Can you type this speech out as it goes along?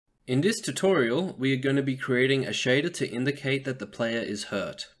In this tutorial, we are going to be creating a shader to indicate that the player is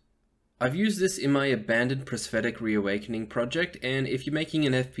hurt. I've used this in my abandoned prosthetic reawakening project, and if you're making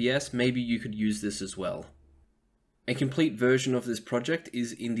an FPS, maybe you could use this as well. A complete version of this project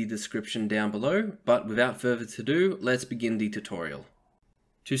is in the description down below, but without further ado, let's begin the tutorial.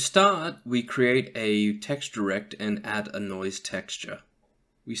 To start, we create a text direct and add a noise texture.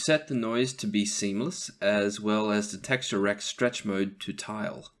 We set the noise to be seamless, as well as the texture rect stretch mode to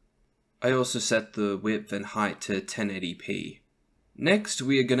tile. I also set the width and height to 1080p. Next,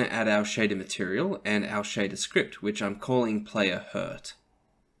 we are going to add our shader material and our shader script, which I'm calling player hurt.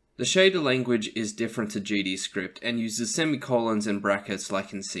 The shader language is different to GDScript and uses semicolons and brackets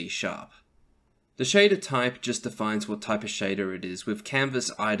like in C#. The shader type just defines what type of shader it is, with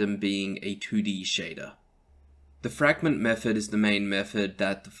canvas item being a 2D shader. The fragment method is the main method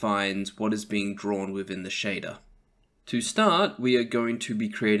that defines what is being drawn within the shader. To start, we are going to be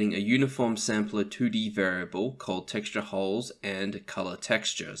creating a uniform sampler 2D variable called texture holes and color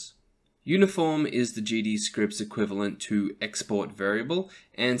textures. Uniform is the GDScript's equivalent to export variable,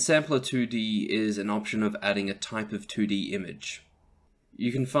 and sampler 2D is an option of adding a type of 2D image.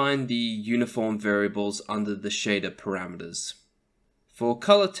 You can find the uniform variables under the shader parameters. For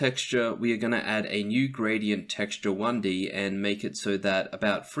color texture, we are going to add a new gradient texture 1D and make it so that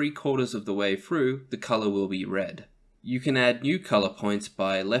about 3/4 of the way through, the color will be red. You can add new color points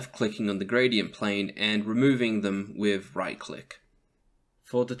by left-clicking on the gradient plane and removing them with right-click.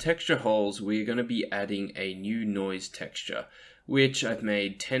 For the texture holes, we are going to be adding a new noise texture, which I've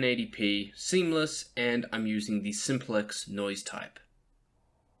made 1080p, seamless, and I'm using the simplex noise type.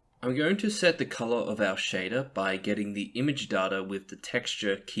 I'm going to set the color of our shader by getting the image data with the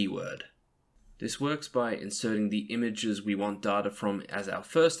texture keyword. This works by inserting the images we want data from as our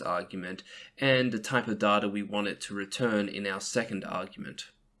first argument and the type of data we want it to return in our second argument.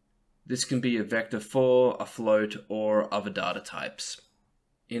 This can be a vector4, a float, or other data types.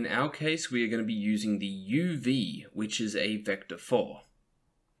 In our case, we are going to be using the UV, which is a vector4.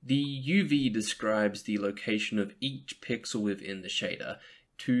 The UV describes the location of each pixel within the shader.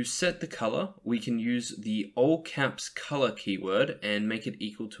 To set the color, we can use the all caps color keyword and make it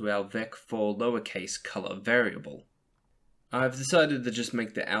equal to our vec4 lowercase color variable. I've decided to just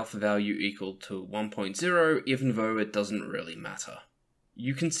make the alpha value equal to 1.0, even though it doesn't really matter.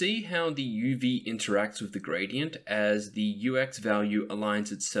 You can see how the UV interacts with the gradient as the UX value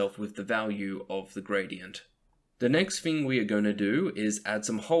aligns itself with the value of the gradient. The next thing we are going to do is add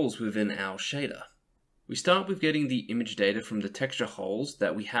some holes within our shader. We start with getting the image data from the texture holes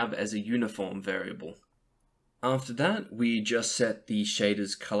that we have as a uniform variable. After that, we just set the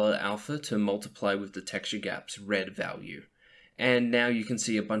shader's color alpha to multiply with the texture gap's red value. And now you can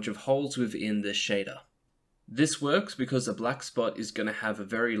see a bunch of holes within the shader. This works because a black spot is going to have a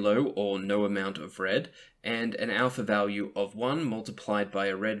very low or no amount of red, and an alpha value of 1 multiplied by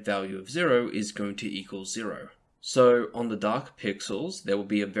a red value of 0 is going to equal 0. So on the dark pixels, there will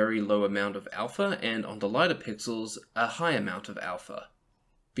be a very low amount of alpha, and on the lighter pixels, a high amount of alpha.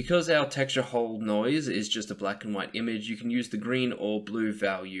 Because our texture hole noise is just a black and white image, you can use the green or blue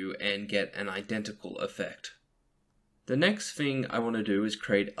value and get an identical effect. The next thing I want to do is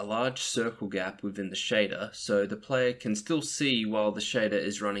create a large circle gap within the shader, so the player can still see while the shader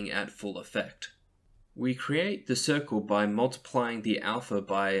is running at full effect. We create the circle by multiplying the alpha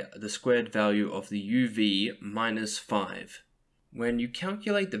by the squared value of the UV minus 5. When you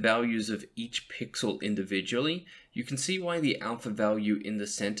calculate the values of each pixel individually, you can see why the alpha value in the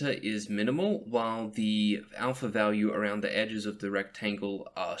center is minimal, while the alpha value around the edges of the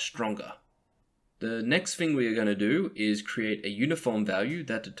rectangle are stronger. The next thing we are going to do is create a uniform value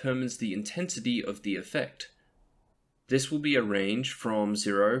that determines the intensity of the effect. This will be a range from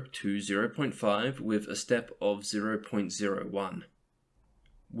 0 to 0.5 with a step of 0.01.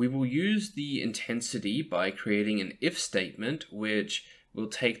 We will use the intensity by creating an if statement, which will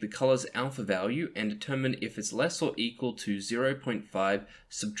take the color's alpha value and determine if it's less or equal to 0.5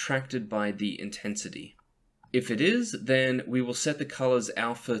 subtracted by the intensity. If it is, then we will set the color's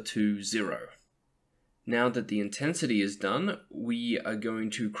alpha to 0. Now that the intensity is done, we are going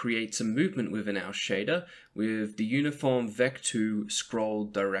to create some movement within our shader with the uniform vec2 scroll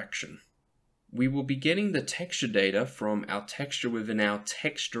direction. We will be getting the texture data from our texture within our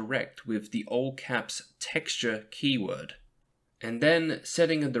text direct with the all caps texture keyword, and then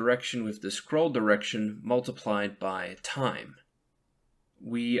setting a direction with the scroll direction multiplied by time.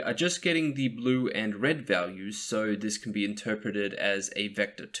 We are just getting the blue and red values, so this can be interpreted as a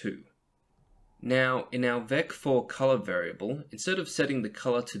vector2. Now, in our vec4 color variable, instead of setting the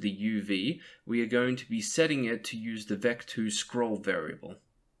color to the UV, we are going to be setting it to use the vec2 scroll variable.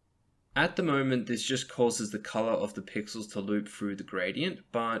 At the moment, this just causes the color of the pixels to loop through the gradient,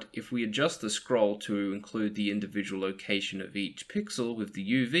 but if we adjust the scroll to include the individual location of each pixel with the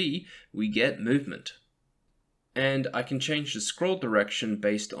UV, we get movement. And I can change the scroll direction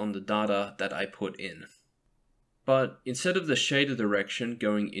based on the data that I put in. But instead of the shader direction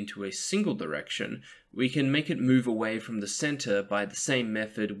going into a single direction, we can make it move away from the center by the same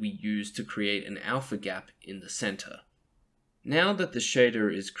method we used to create an alpha gap in the center. Now that the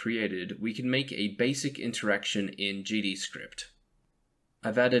shader is created, we can make a basic interaction in GDScript.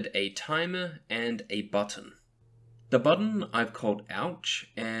 I've added a timer and a button. The button I've called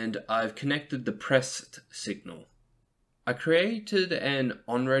ouch, and I've connected the pressed signal. I created an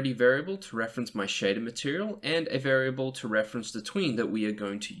onReady variable to reference my shader material and a variable to reference the tween that we are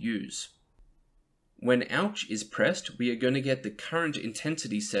going to use. When ouch is pressed, we are going to get the current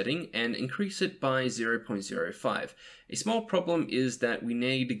intensity setting and increase it by 0.05. A small problem is that we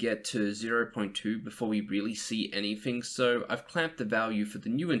need to get to 0.2 before we really see anything, so I've clamped the value for the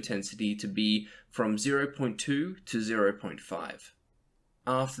new intensity to be from 0.2 to 0.5.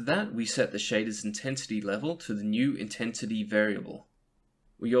 After that, we set the shader's intensity level to the new intensity variable.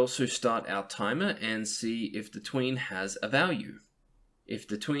 We also start our timer and see if the tween has a value. If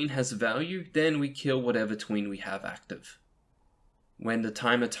the tween has a value, then we kill whatever tween we have active. When the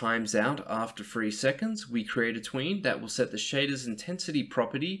timer times out after 3 seconds, we create a tween that will set the shader's intensity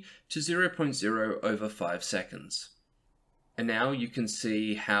property to 0.0 over 5 seconds. And now you can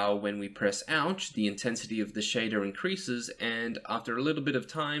see how when we press ouch, the intensity of the shader increases, and after a little bit of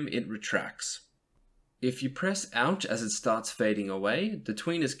time, it retracts. If you press ouch as it starts fading away, the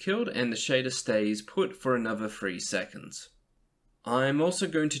tween is killed and the shader stays put for another 3 seconds. I'm also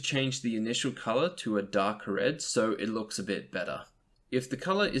going to change the initial color to a darker red so it looks a bit better. If the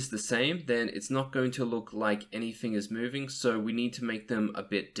color is the same, then it's not going to look like anything is moving, so we need to make them a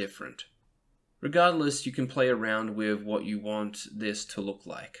bit different. Regardless, you can play around with what you want this to look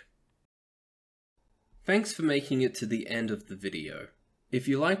like. Thanks for making it to the end of the video. If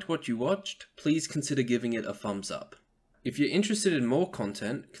you liked what you watched, please consider giving it a thumbs up. If you're interested in more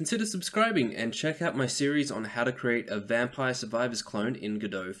content, consider subscribing and check out my series on how to create a Vampire Survivors clone in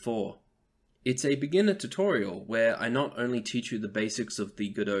Godot 4. It's a beginner tutorial where I not only teach you the basics of the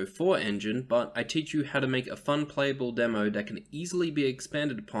Godot 4 engine, but I teach you how to make a fun playable demo that can easily be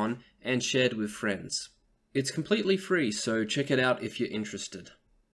expanded upon and shared with friends. It's completely free, so check it out if you're interested.